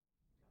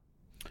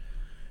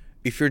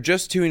If you're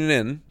just tuning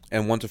in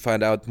and want to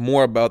find out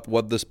more about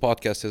what this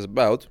podcast is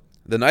about,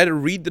 then either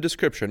read the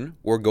description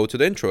or go to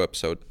the intro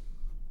episode.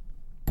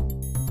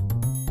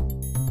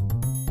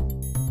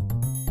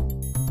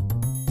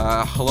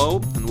 Hello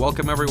and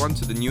welcome everyone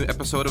to the new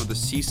episode of the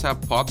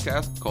CSAP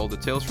podcast called The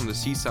Tales from the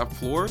CSAP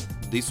Floor.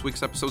 This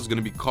week's episode is going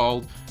to be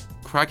called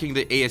Cracking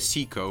the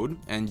ASC Code,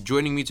 and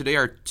joining me today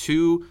are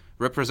two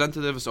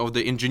representatives of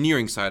the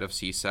engineering side of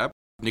CSAP.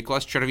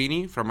 Nicolas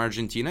Cervini from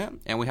Argentina,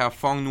 and we have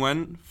Phong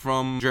Nguyen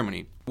from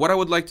Germany. What I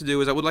would like to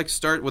do is I would like to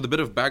start with a bit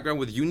of background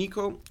with you,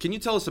 Nico. Can you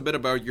tell us a bit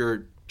about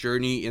your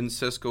journey in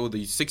Cisco?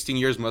 The 16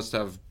 years must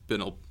have been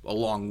a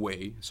long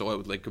way, so I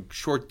would like a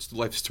short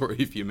life story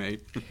if you may.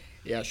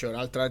 Yeah, sure.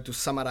 I'll try to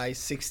summarize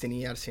 16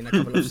 years in a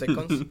couple of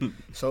seconds.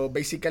 So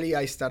basically,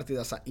 I started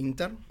as an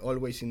intern,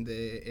 always in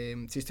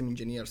the system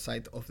engineer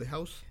side of the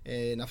house.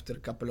 And after a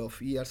couple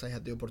of years, I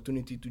had the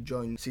opportunity to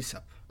join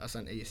CSAP as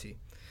an ASC.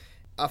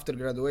 After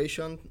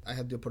graduation, I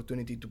had the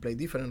opportunity to play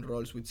different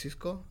roles with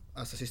Cisco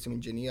as a system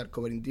engineer,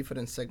 covering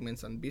different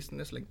segments and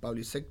business like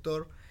public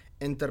sector,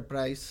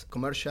 enterprise,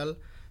 commercial,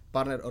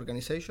 partner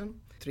organization.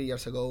 3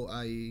 years ago,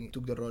 I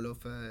took the role of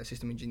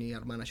system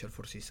engineer manager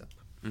for CSAP.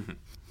 Mm-hmm.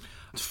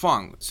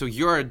 Phong, so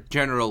you're a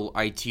general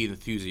IT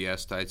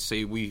enthusiast. I'd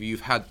say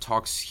you've had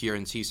talks here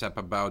in CSAP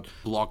about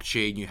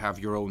blockchain. You have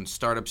your own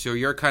startup, so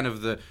you're kind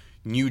of the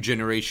new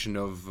generation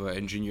of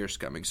engineers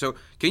coming. So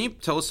can you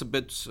tell us a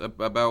bit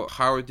about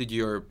how did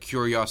your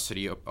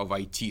curiosity of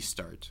IT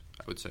start,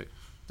 I would say?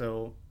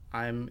 So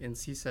I'm in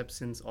CSAP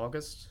since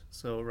August,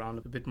 so around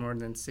a bit more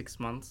than 6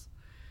 months.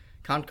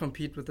 Can't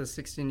compete with the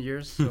 16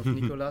 years of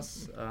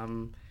Nicolas.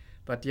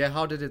 But yeah,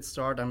 how did it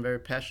start? I'm very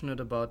passionate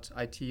about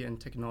IT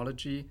and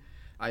technology.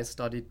 I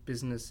studied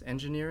business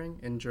engineering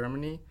in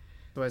Germany.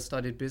 So I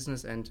studied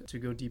business and, to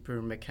go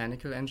deeper,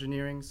 mechanical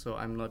engineering. So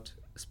I'm not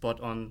spot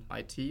on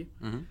IT.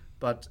 Mm-hmm.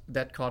 But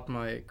that caught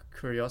my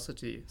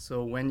curiosity.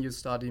 So when you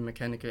study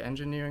mechanical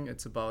engineering,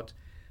 it's about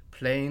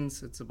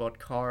planes, it's about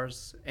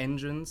cars,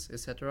 engines,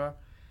 etc.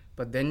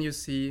 But then you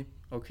see,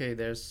 okay,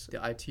 there's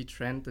the IT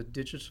trend, the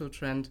digital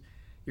trend.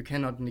 You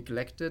cannot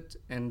neglect it.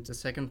 And the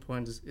second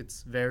point is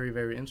it's very,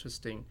 very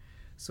interesting.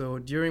 So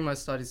during my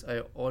studies,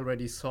 I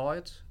already saw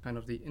it, kind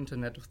of the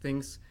Internet of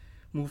Things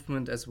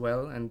movement as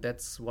well. And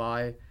that's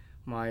why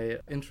my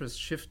interest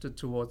shifted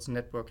towards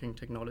networking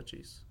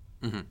technologies.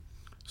 Mm-hmm.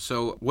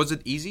 So was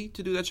it easy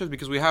to do that shift?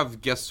 Because we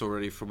have guests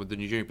already from the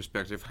engineering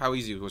perspective. How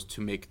easy it was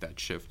to make that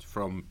shift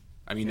from,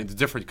 the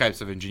different types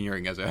of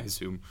engineering, as I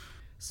assume?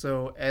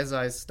 So as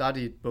I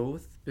studied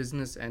both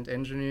business and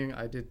engineering,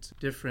 I did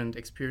different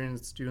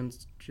experience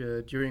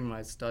during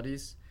my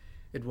studies.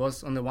 It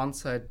was on the one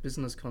side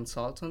business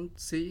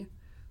consultancy.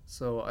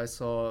 So I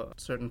saw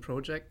certain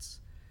projects,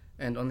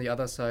 and on the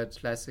other side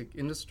classic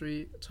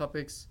industry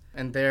topics.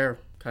 And there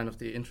kind of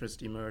the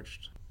interest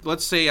emerged.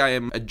 Let's say I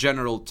am a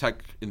general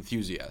tech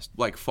enthusiast,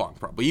 like Phong,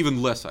 probably,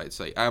 even less, I'd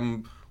say. I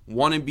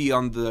want to be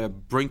on the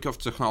brink of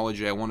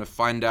technology. I want to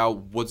find out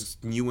what's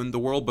new in the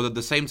world, but at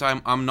the same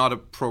time, I'm not a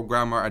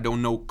programmer. I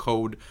don't know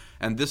code,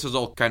 and this is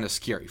all kind of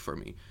scary for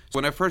me. So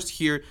when I first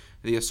hear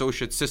the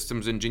associate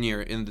systems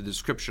engineer in the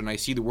description, I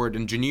see the word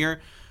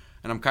engineer,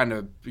 and I'm kind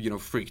of,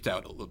 freaked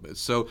out a little bit.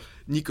 So,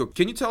 Nico,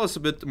 can you tell us a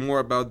bit more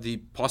about the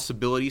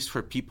possibilities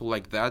for people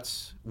like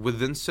that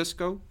within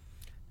Cisco?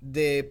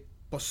 The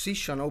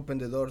position opened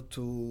the door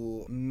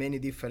to many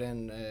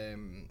different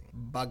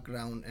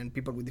background and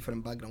people with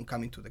different background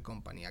coming to the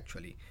company.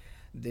 Actually,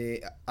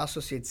 the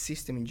associate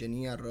system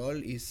engineer role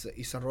is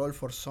a role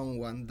for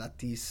someone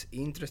that is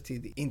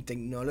interested in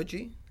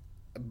technology,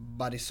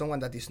 but is someone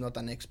that is not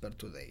an expert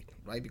today,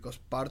 right? Because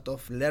part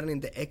of learning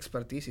the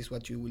expertise is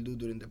what you will do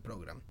during the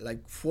program.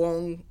 Like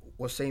Phong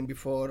was saying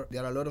before,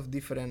 there are a lot of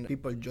different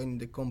people joining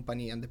the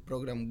company and the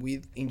program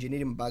with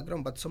engineering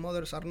background, but some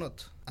others are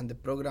not. And the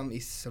program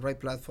is the right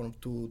platform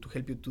to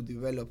help you to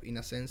develop, in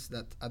a sense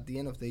that at the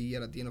end of the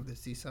year, at the end of the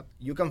CSAP,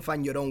 you can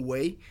find your own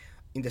way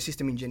in the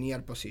system engineer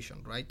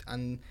position, right?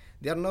 And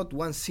they are not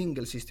one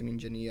single system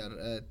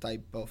engineer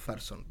type of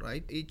person,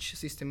 right? Each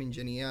system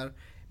engineer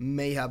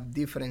may have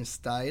different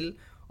style,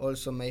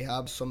 also may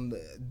have some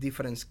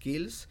different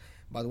skills,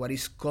 but what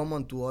is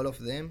common to all of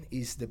them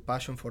is the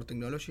passion for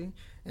technology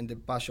and the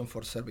passion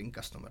for serving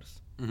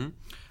customers. Mm-hmm.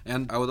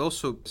 And I would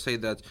also say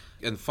that,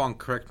 and Phong,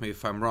 correct me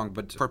if I'm wrong,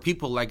 but for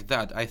people like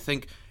that, I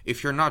think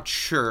if you're not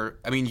sure,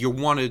 you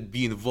want to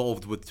be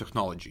involved with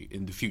technology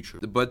in the future,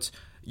 but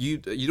you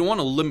don't want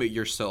to limit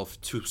yourself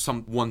to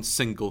one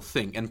single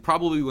thing. And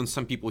probably when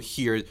some people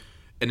hear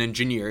an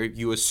engineer,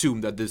 you assume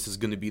that this is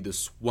going to be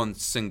this one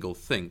single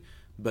thing,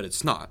 but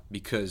it's not,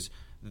 because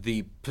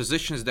the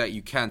positions that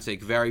you can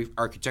take vary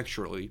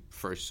architecturally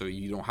first, so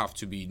you don't have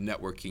to be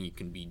networking, you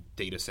can be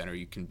data center,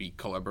 you can be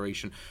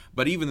collaboration.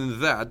 But even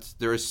in that,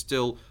 there is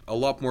still a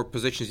lot more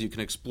positions you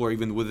can explore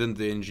even within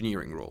the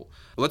engineering role.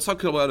 Let's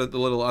talk about a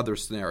little other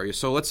scenario.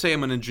 So let's say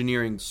I'm an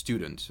engineering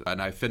student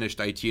and I finished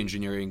IT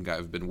engineering.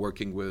 I've been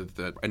working with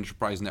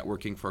enterprise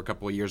networking for a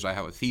couple of years. I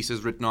have a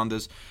thesis written on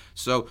this.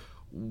 So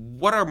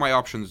what are my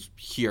options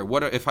here?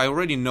 If I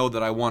already know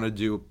that I want to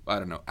do, I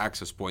don't know,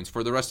 access points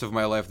for the rest of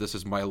my life, this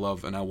is my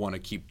love and I want to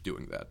keep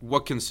doing that.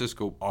 What can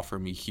Cisco offer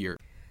me here?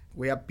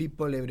 We have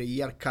people every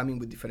year coming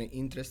with different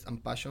interests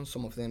and passions.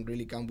 Some of them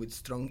really come with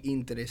strong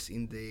interest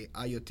in the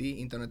IoT,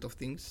 Internet of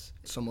Things.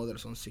 Some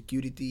others on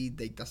security,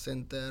 data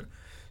center.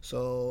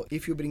 So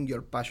if you bring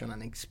your passion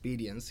and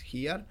experience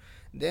here,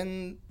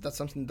 then that's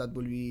something that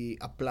will be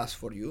a plus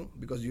for you,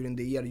 because during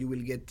the year you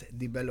will get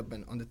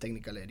development on the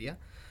technical area.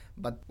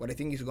 But what I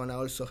think is going to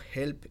also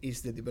help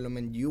is the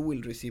development you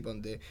will receive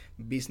on the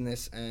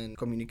business and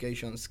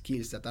communication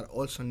skills that are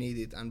also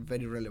needed and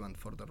very relevant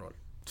for the role.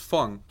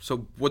 Fong,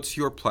 so what's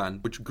your plan?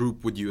 Which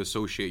group would you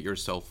associate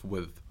yourself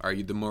with? Are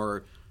you the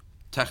more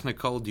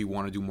technical? Do you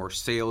want to do more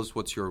sales?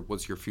 What's your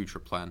future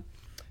plan?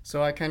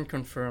 So I can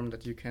confirm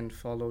that you can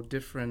follow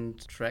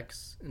different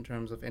tracks in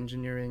terms of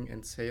engineering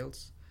and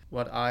sales.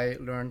 What I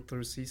learned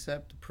through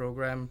CSAP, the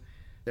program,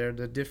 there are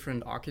the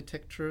different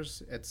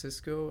architectures at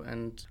Cisco,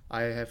 and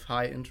I have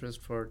high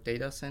interest for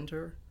data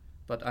center,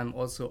 but I'm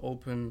also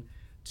open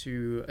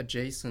to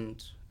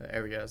adjacent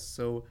areas.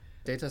 So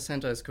data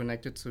center is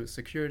connected to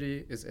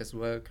security, is as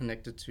well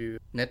connected to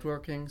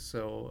networking,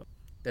 so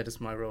that is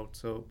my road.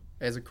 So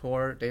as a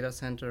core data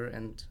center,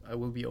 and I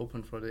will be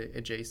open for the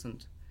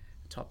adjacent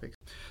topics.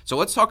 So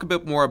let's talk a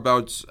bit more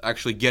about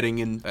actually getting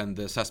in and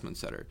the assessment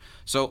center.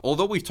 So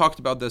although we've talked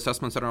about the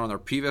assessment center on our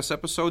previous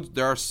episodes,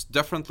 there are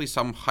definitely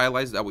some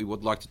highlights that we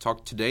would like to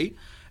talk today.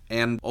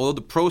 And although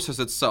the process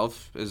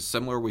itself is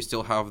similar, we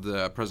still have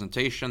the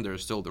presentation,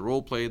 there's still the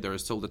role play, there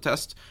is still the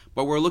test,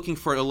 but we're looking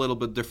for a little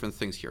bit different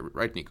things here,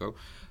 right, Nico?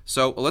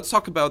 So let's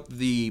talk about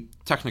the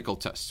technical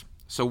test.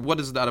 So what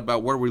is that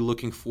about? What are we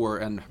looking for?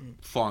 And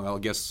Fong, I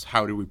guess,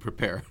 how do we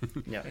prepare?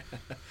 Yeah.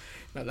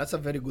 Now, that's a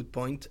very good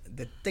point.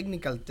 The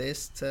technical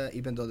test,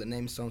 even though the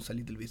name sounds a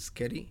little bit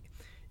scary,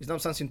 is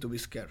not something to be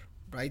scared,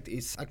 right?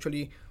 It's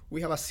actually,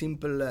 we have a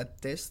simple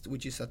test,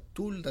 which is a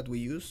tool that we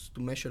use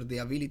to measure the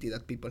ability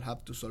that people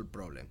have to solve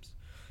problems.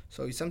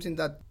 So it's something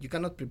that you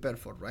cannot prepare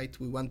for, right?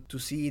 We want to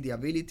see the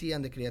ability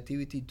and the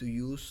creativity to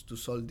use to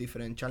solve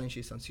different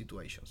challenges and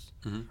situations.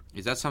 Mm-hmm.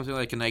 Is that something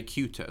like an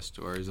IQ test,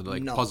 or is it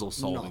like puzzle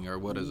solving, or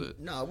what is it?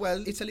 No,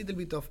 well, it's a little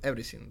bit of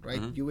everything,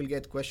 right? Mm-hmm. You will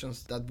get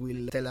questions that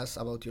will tell us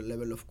about your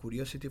level of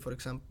curiosity, for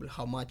example,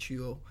 how much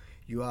you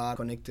are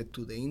connected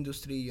to the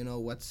industry,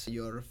 what's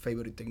your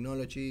favorite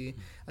technology,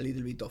 a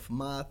little bit of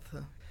math.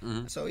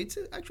 Mm-hmm. So it's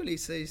actually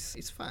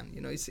it's fun,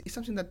 it's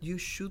something that you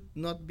should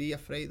not be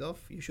afraid of.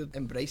 You should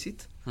embrace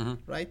it,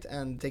 right?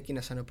 And take it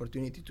as an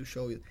opportunity to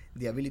show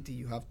the ability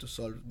you have to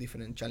solve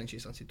different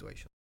challenges and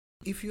situations.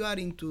 If you are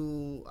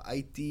into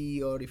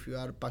IT or if you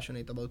are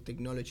passionate about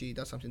technology,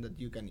 that's something that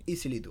you can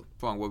easily do.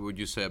 Fong, what would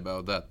you say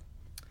about that?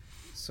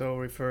 So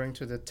referring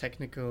to the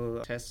technical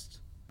test,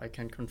 I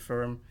can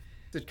confirm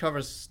it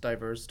covers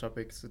diverse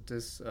topics. It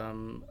is,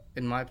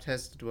 in my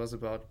test, it was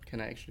about, can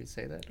I actually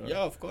say that? Or?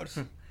 Yeah, of course.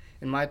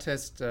 In my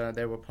test,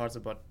 there were parts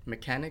about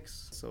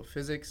mechanics, so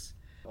physics,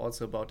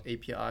 also about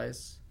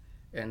APIs,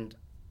 and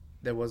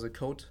there was a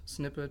code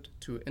snippet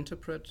to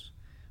interpret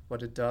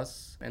what it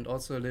does, and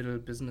also a little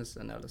business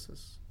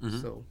analysis. Mm-hmm.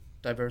 So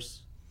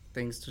diverse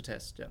things to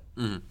test, yeah.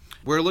 Mm-hmm.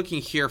 We're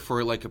looking here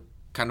for like a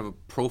kind of a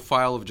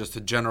profile of just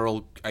a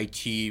general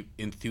IT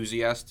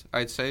enthusiast,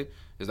 I'd say.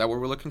 Is that what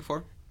we're looking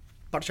for?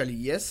 Partially,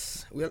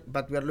 yes.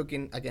 But we are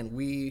looking, again,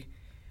 we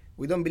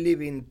don't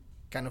believe in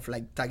kind of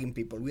like tagging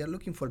people. We are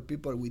looking for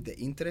people with the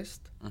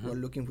interest. Mm-hmm. We're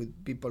looking for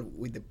people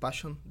with the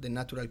passion, the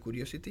natural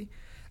curiosity,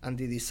 and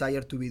the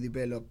desire to be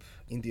developed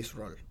in this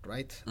role,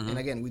 right? Mm-hmm. And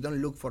again, we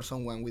don't look for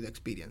someone with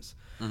experience.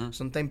 Mm-hmm.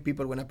 Sometimes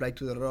people, when apply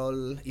to the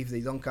role, if they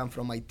don't come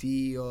from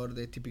IT or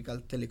the typical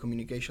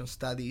telecommunication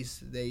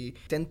studies, they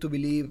tend to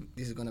believe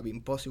this is going to be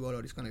impossible or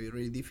it's going to be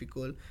really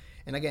difficult.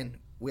 And again,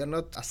 we are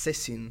not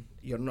assessing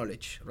your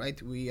knowledge,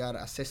 right? We are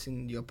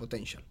assessing your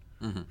potential,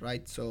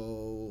 right?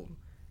 So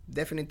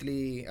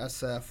definitely,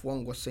 as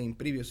Fong was saying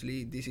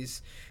previously, this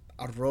is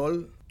a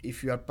role.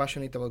 If you are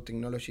passionate about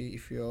technology,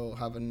 if you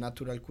have a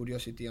natural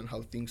curiosity on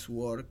how things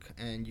work,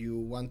 and you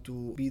want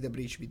to be the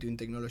bridge between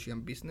technology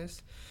and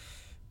business,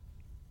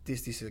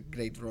 this is a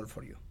great role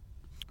for you.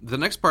 The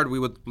next part we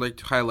would like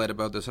to highlight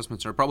about the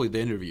assessments are probably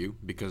the interview,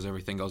 because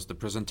everything else, the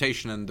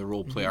presentation and the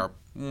role play, are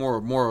more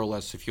or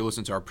less, if you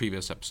listen to our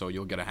previous episode,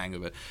 you'll get a hang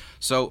of it.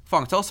 So,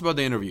 Fong, tell us about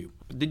the interview.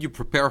 Did you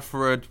prepare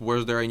for it?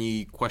 Was there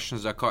any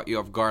questions that caught you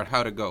off guard?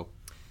 How'd it go?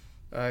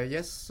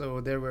 Yes, so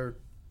there were,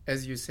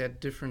 as you said,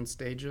 different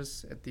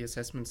stages at the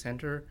assessment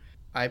center.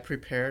 I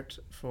prepared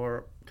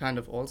for kind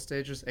of all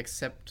stages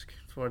except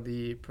for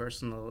the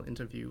personal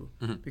interview.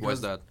 Mm-hmm.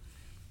 Why's that?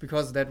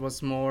 Because that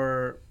was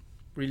more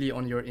really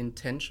on your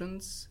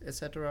intentions,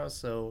 etc.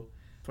 So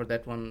for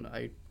that one,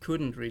 I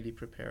couldn't really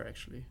prepare,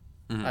 actually,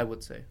 I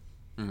would say.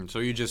 Mm-hmm. So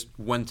you just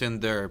went in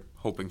there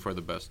hoping for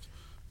the best?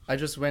 I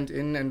just went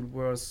in and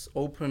was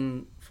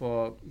open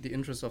for the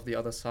interest of the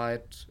other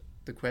side,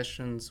 the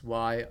questions,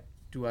 why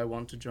do I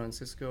want to join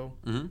Cisco?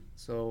 Mm-hmm.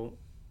 So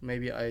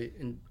maybe I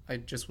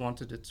just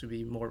wanted it to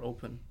be more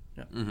open.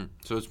 Yeah. Mm-hmm.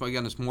 So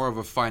it's more of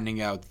a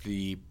finding out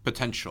the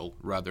potential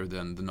rather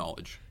than the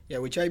knowledge. Yeah,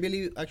 which I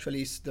believe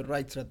actually is the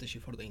right strategy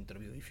for the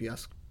interview, if you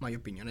ask my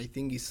opinion. I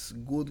think it's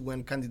good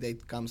when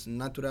candidate comes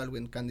natural,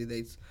 when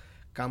candidates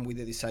come with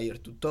the desire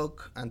to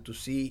talk and to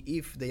see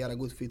if they are a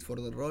good fit for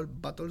the role,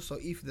 but also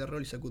if the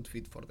role is a good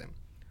fit for them,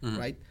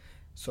 right?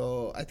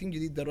 So I think you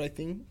did the right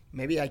thing.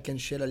 Maybe I can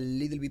share a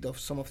little bit of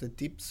some of the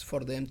tips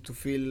for them to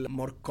feel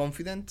more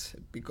confident,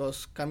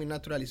 because coming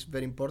natural is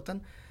very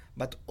important,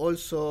 but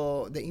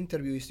also the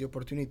interview is the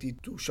opportunity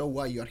to show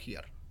why you are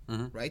here.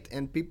 Right?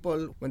 And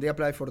people, when they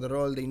apply for the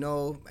role, they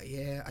know,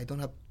 yeah, I don't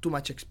have too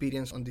much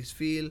experience on this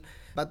field,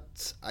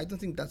 but I don't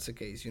think that's the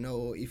case. You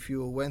know, if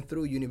you went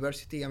through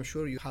university, I'm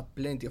sure you have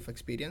plenty of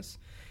experience.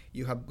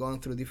 You have gone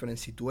through different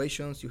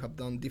situations, you have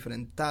done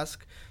different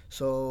tasks,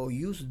 so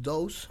use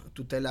those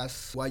to tell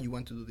us why you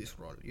want to do this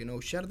role. You know,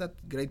 share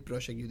that great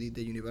project you did at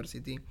the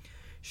university,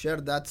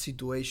 share that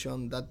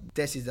situation, that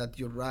thesis that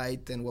you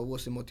write, and what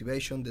was the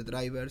motivation, the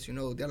drivers. You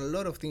know, there are a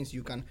lot of things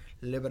you can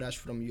leverage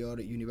from your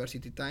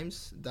university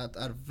times that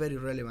are very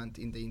relevant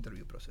in the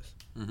interview process.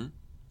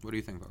 What do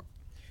you think, Bob?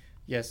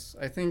 Yes,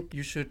 I think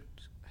you should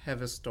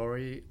have a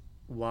story.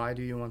 Why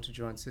do you want to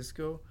join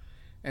Cisco?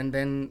 And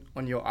then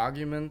on your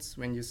arguments,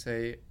 when you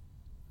say,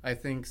 I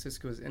think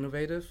Cisco is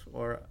innovative,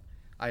 or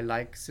I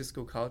like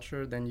Cisco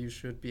culture, then you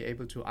should be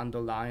able to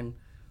underline,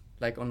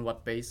 like, on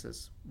what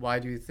basis. Why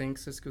do you think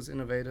Cisco is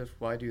innovative?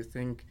 Why do you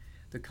think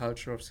the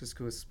culture of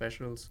Cisco is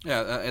special?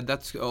 Yeah, and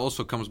that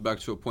also comes back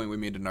to a point we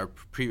made in our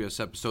previous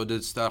episode.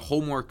 It's that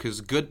homework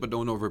is good, but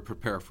don't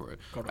over-prepare for it.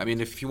 Correct. I mean,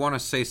 if you want to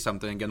say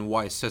something, again,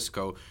 why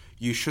Cisco,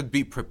 you should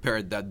be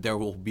prepared that there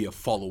will be a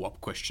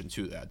follow-up question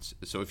to that.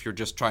 So if you're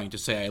just trying to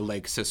say, I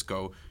like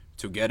Cisco,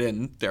 to get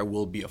in, there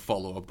will be a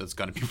follow-up that's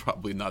going to be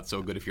probably not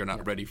so good if you're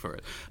not ready for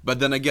it. But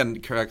then again,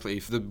 correctly,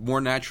 if the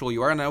more natural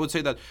you are, and I would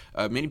say that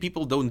many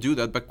people don't do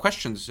that, but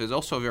questions is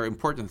also a very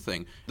important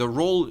thing. The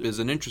role is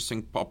an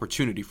interesting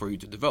opportunity for you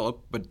to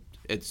develop, but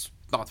it's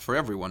not for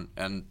everyone,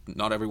 and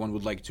not everyone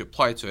would like to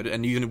apply to it.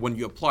 And even when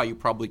you apply, you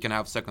probably can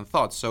have second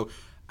thoughts. So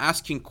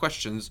asking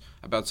questions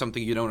about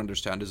something you don't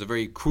understand is a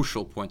very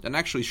crucial point, and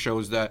actually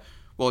shows that,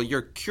 well,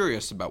 you're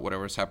curious about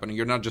whatever's happening.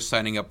 You're not just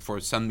signing up for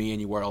send me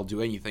anywhere, I'll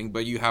do anything,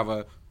 but you have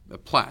a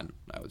plan,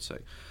 I would say.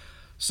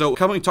 So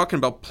talking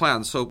about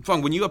plans, so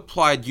Fang, when you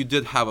applied, you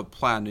did have a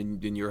plan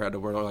in your head,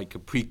 or like a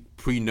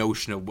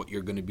pre-notion of what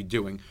you're going to be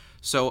doing.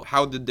 So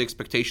how did the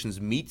expectations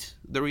meet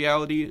the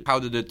reality? How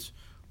did it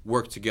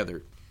work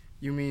together?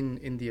 You mean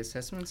in the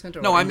assessment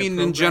center? No, or I in the mean in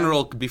program?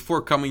 general,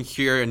 before coming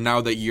here and now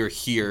that you're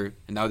here,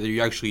 and now that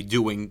you're actually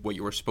doing what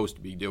you were supposed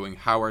to be doing,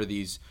 how are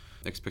these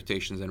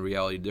expectations and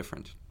reality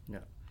different?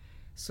 Yeah.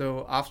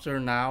 So after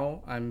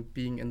now, I'm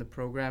being in the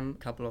program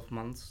a couple of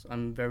months.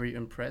 I'm very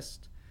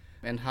impressed.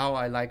 And how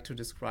I like to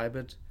describe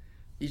it,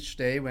 each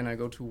day when I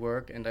go to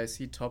work and I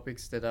see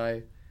topics that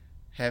I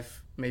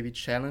have maybe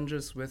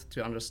challenges with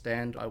to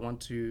understand, I want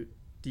to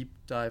deep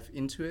dive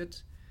into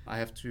it. I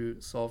have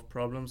to solve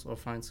problems or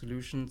find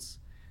solutions.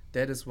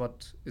 That is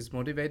what is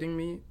motivating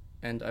me,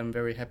 and I'm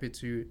very happy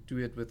to do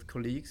it with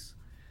colleagues.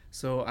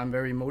 So I'm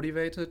very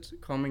motivated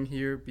coming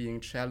here,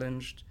 being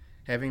challenged,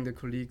 having the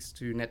colleagues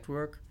to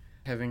network,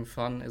 having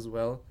fun as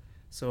well.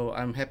 So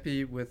I'm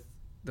happy with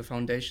the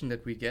foundation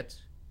that we get.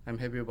 I'm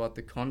happy about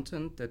the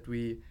content that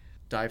we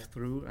dive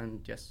through, and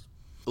yes.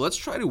 Let's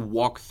try to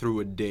walk through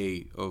a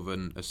day of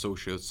an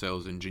associate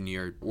sales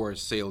engineer or a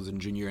sales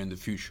engineer in the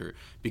future.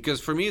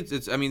 Because for me,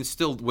 it's I mean,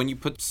 still, when you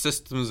put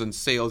systems and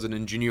sales and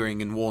engineering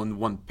in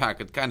one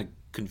pack, it kind of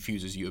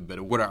confuses you a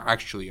bit. What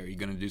actually are you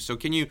going to do? So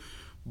can you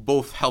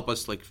both help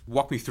us, like,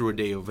 walk me through a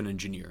day of an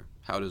engineer?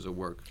 How does it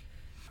work?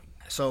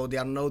 So there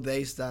are no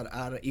days that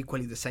are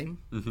equally the same.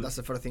 That's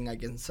the first thing I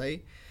can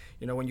say.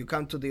 You know, when you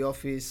come to the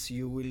office,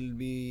 you will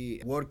be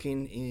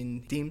working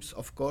in teams,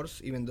 of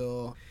course. Even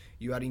though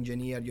you are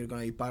engineer, you're going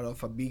to be part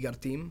of a bigger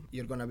team.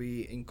 You're going to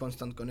be in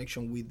constant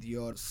connection with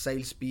your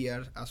sales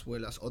peers as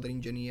well as other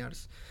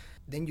engineers.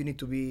 Then you need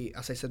to be,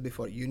 as I said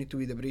before, you need to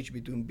be the bridge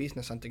between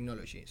business and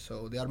technology.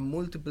 So there are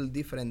multiple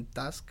different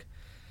tasks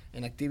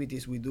and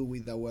activities we do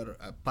with our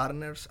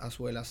partners as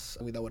well as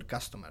with our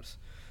customers.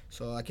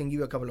 So I can give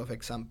you a couple of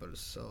examples.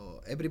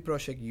 So every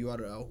project you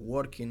are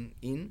working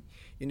in,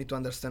 you need to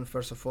understand,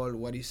 first of all,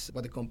 what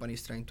the company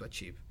is trying to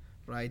achieve,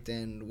 right?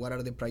 And what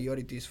are the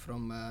priorities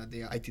from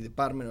the IT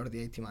department or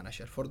the IT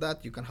manager. For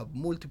that, you can have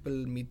multiple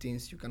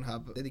meetings, you can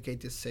have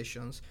dedicated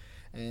sessions.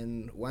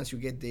 And once you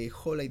get the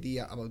whole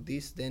idea about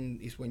this, then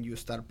is when you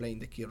start playing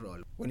the key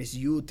role. When it's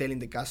you telling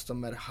the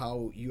customer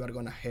how you are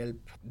going to help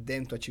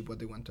them to achieve what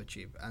they want to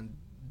achieve. And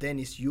then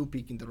it's you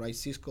picking the right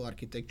Cisco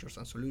architectures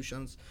and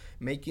solutions,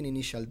 making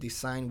initial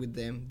design with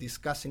them,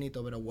 discussing it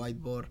over a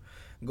whiteboard,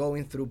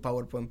 going through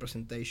PowerPoint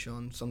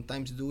presentation,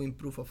 sometimes doing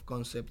proof of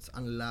concepts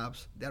and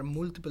labs. There are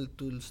multiple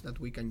tools that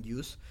we can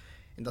use.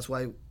 And that's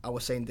why I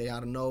was saying there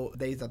are no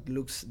days that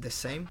looks the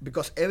same,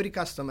 because every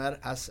customer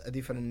has a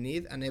different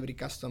need and every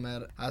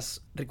customer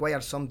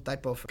requires some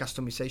type of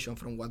customization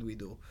from what we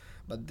do.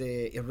 But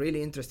the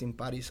really interesting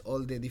part is all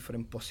the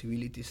different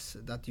possibilities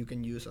that you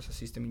can use as a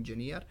system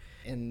engineer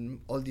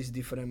and all these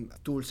different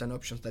tools and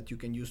options that you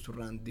can use to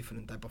run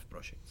different type of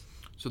projects.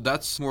 So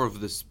that's more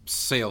of this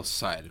sales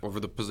side over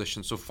the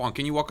position. So Phong,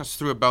 can you walk us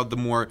through about the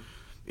more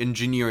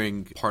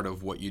engineering part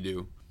of what you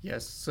do?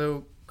 Yes.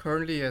 So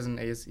currently as an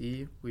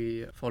ASE,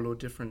 we follow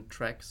different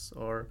tracks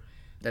or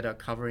that are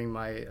covering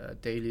my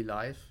daily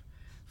life.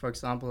 For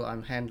example,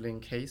 I'm handling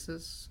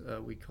cases.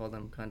 We call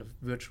them kind of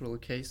virtual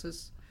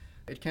cases.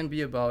 It can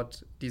be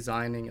about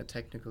designing a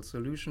technical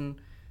solution.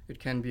 It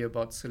can be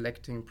about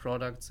selecting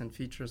products and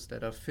features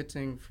that are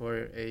fitting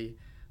for a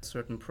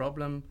certain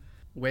problem,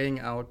 weighing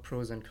out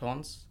pros and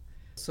cons.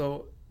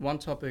 So one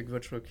topic,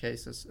 virtual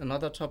cases.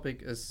 Another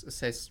topic is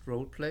assessed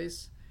role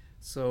plays.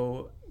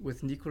 So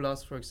with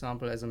Nicolas, for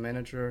example, as a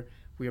manager,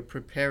 we are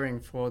preparing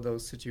for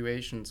those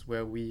situations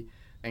where we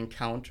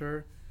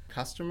encounter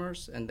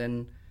customers and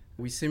then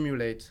we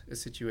simulate a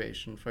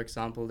situation. For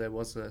example, there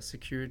was a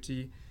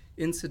security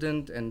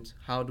incident and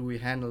how do we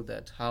handle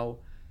that? How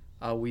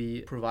are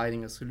we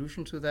providing a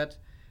solution to that?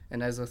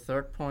 And as a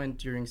third point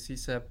during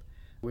CSAP,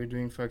 we're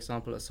doing, for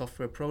example, a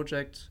software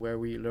project where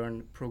we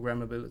learn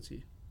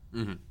programmability.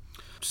 Mm-hmm.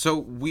 So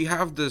we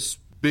have this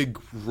big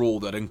role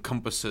that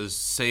encompasses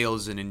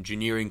sales and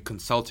engineering,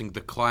 consulting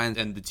the client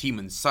and the team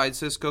inside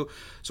Cisco.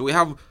 So we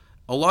have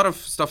a lot of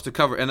stuff to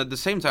cover, and at the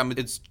same time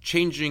it's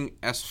changing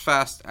as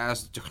fast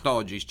as the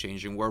technology is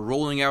changing. We're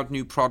rolling out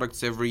new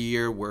products every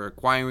year, we're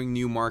acquiring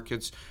new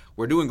markets,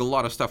 we're doing a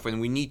lot of stuff,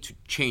 and we need to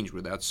change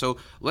with that. So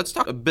let's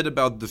talk a bit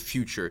about the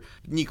future.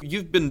 Nico,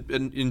 you've been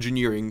in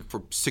engineering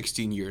for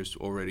 16 years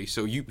already,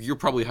 so you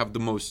probably have the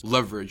most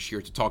leverage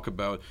here to talk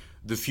about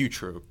the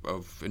future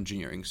of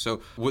engineering.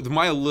 So with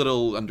my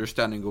little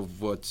understanding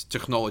of what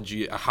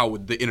technology, how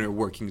the inner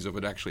workings of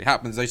it actually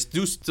happens, I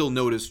do still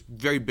notice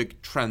very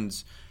big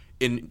trends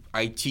in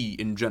IT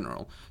in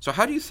general. So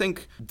how do you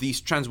think these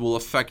trends will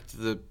affect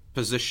the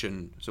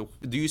position? So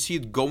do you see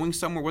it going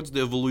somewhere? What's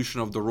the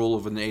evolution of the role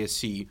of an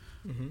ASE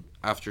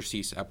after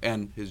CSAP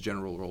and his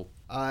general role?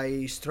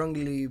 I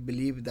strongly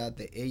believe that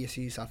the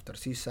ASEs after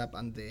CSAP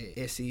and the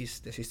SEs,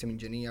 the system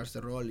engineers,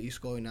 the role is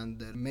going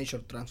under major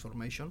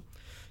transformation.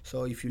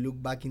 So if you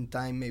look back in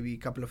time, maybe a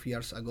couple of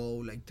years ago,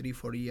 like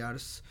 3-4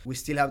 years, we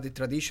still have the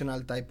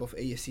traditional type of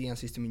ASE and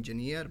system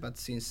engineer, but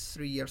since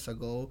 3 years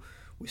ago,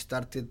 we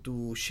started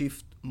to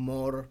shift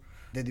more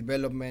the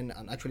development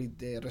and actually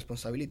the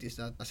responsibilities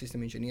that a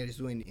system engineer is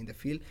doing in the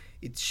field.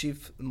 It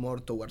shifts more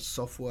towards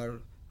software,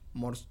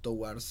 more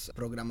towards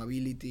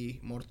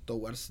programmability, more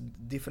towards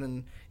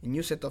different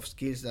new set of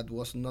skills that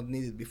was not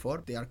needed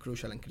before. They are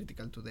crucial and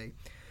critical today.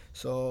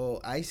 So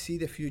I see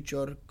the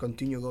future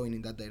continue going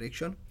in that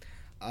direction.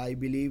 I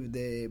believe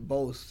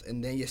both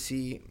an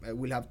ASE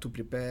will have to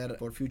prepare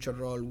for future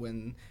role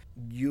when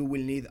you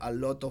will need a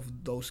lot of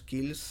those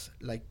skills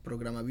like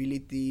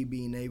programmability,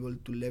 being able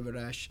to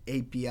leverage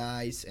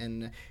APIs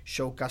and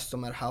show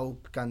customer how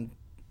can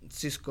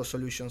Cisco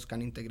solutions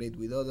can integrate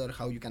with other,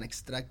 how you can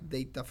extract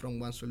data from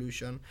one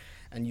solution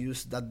and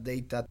use that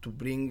data to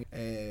bring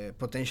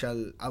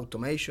potential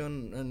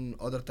automation and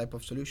other type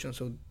of solutions.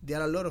 So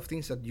there are a lot of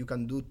things that you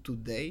can do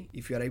today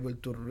if you are able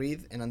to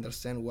read and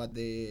understand what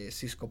the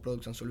Cisco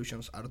products and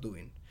solutions are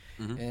doing.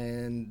 Mm-hmm.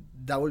 And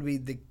that will be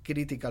the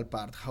critical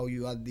part, how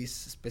you add this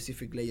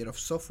specific layer of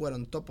software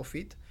on top of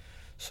it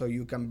so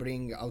you can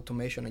bring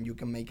automation and you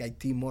can make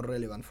IT more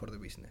relevant for the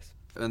business.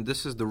 And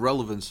this is the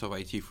relevance of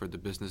IT for the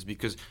business,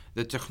 because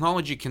the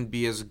technology can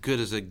be as good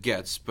as it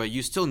gets, but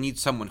you still need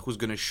someone who's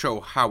going to show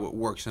how it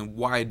works and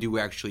why do we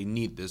actually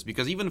need this.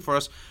 Because even for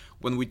us,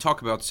 when we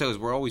talk about sales,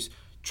 we're always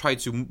trying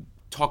to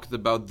talk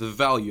about the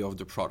value of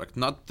the product,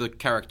 not the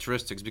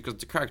characteristics, because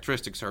the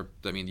characteristics are,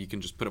 I mean, you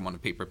can just put them on a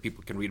paper,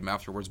 people can read them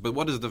afterwards, but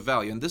what is the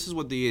value? And this is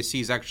what the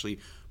ASEs actually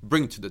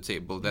bring to the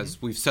table. As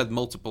we've said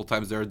multiple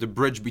times, they're the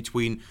bridge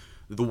between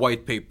the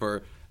white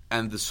paper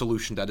and the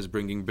solution that is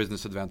bringing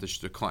business advantage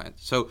to the client.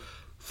 So,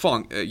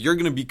 Phong, you're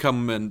going to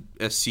become an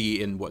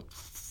SE in,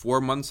 4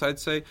 months, I'd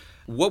say.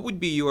 What would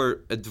be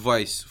your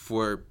advice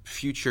for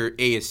future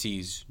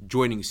ASEs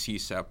joining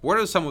CSAP? What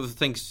are some of the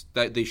things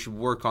that they should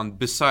work on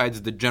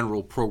besides the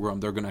general program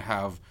they're going to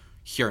have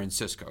here in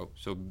Cisco?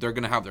 So they're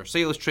going to have their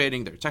sales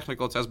training, their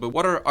technical tests, but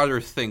what are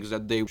other things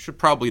that they should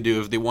probably do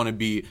if they want to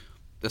be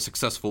a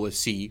successful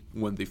SE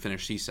when they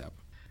finish CSAP?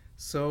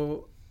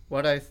 So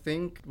what I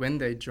think when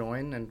they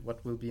join and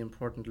what will be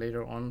important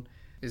later on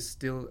is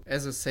still,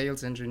 as a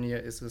sales engineer,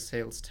 is a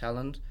sales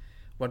talent.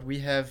 What we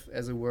have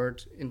as a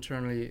word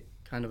internally,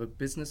 kind of a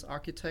business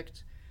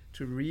architect,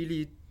 to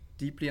really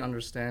deeply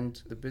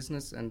understand the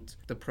business and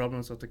the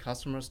problems of the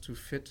customers to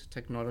fit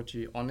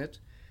technology on it.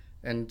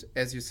 And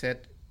as you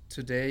said,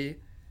 today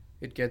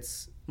it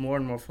gets more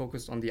and more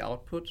focused on the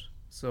output.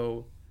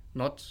 So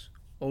not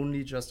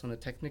only just on a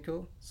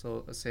technical,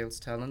 so a sales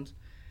talent.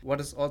 What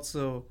is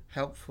also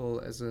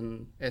helpful as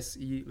an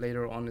SE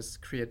later on is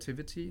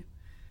creativity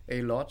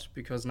a lot,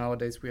 because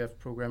nowadays we have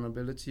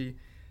programmability.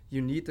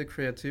 You need the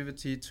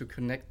creativity to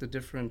connect the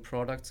different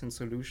products and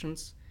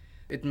solutions.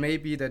 It may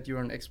be that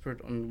you're an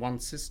expert on one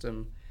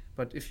system,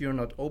 but if you're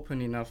not open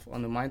enough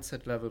on the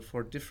mindset level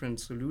for different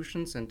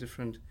solutions and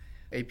different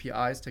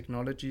APIs,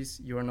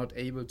 technologies, you are not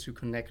able to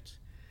connect.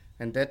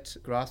 And that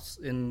grasps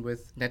in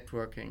with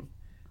networking.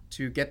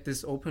 to get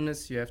this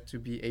openness, you have to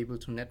be able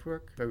to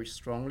network very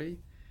strongly,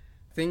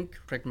 think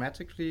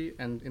pragmatically,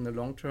 and in the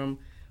long term,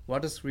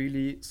 what is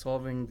really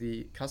solving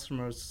the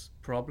customer's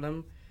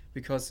problem?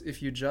 Because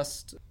if you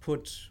just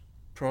put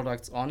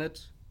products on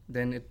it,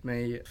 then it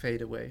may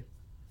fade away.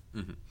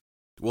 Mm-hmm.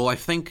 Well, I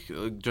think,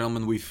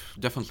 gentlemen, we've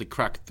definitely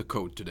cracked the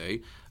code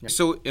today. Yeah.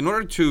 So in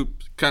order to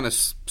kind of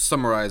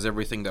summarize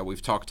everything that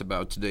we've talked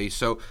about today,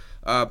 so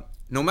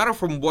no matter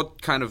from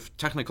what kind of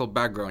technical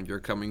background you're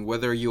coming,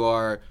 whether you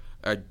are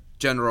a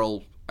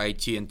general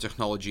IT and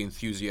technology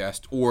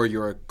enthusiast or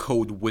you're a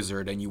code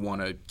wizard and you want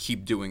to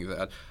keep doing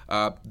that,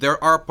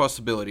 there are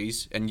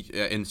possibilities and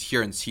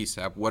here in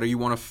CSAP, whether you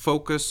want to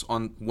focus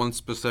on one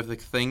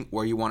specific thing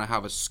or you want to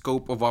have a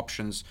scope of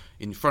options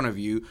in front of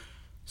you,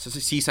 so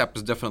CSAP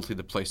is definitely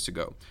the place to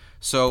go.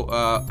 So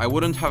I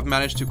wouldn't have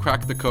managed to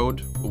crack the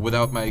code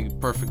without my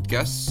perfect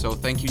guests. So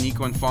thank you,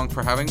 Nico and Phong,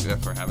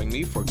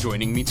 for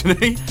joining me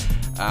today.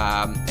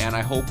 And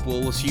I hope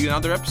we'll see you in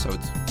other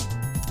episodes.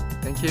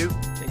 Thank you.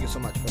 Thank you so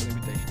much for the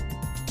invitation.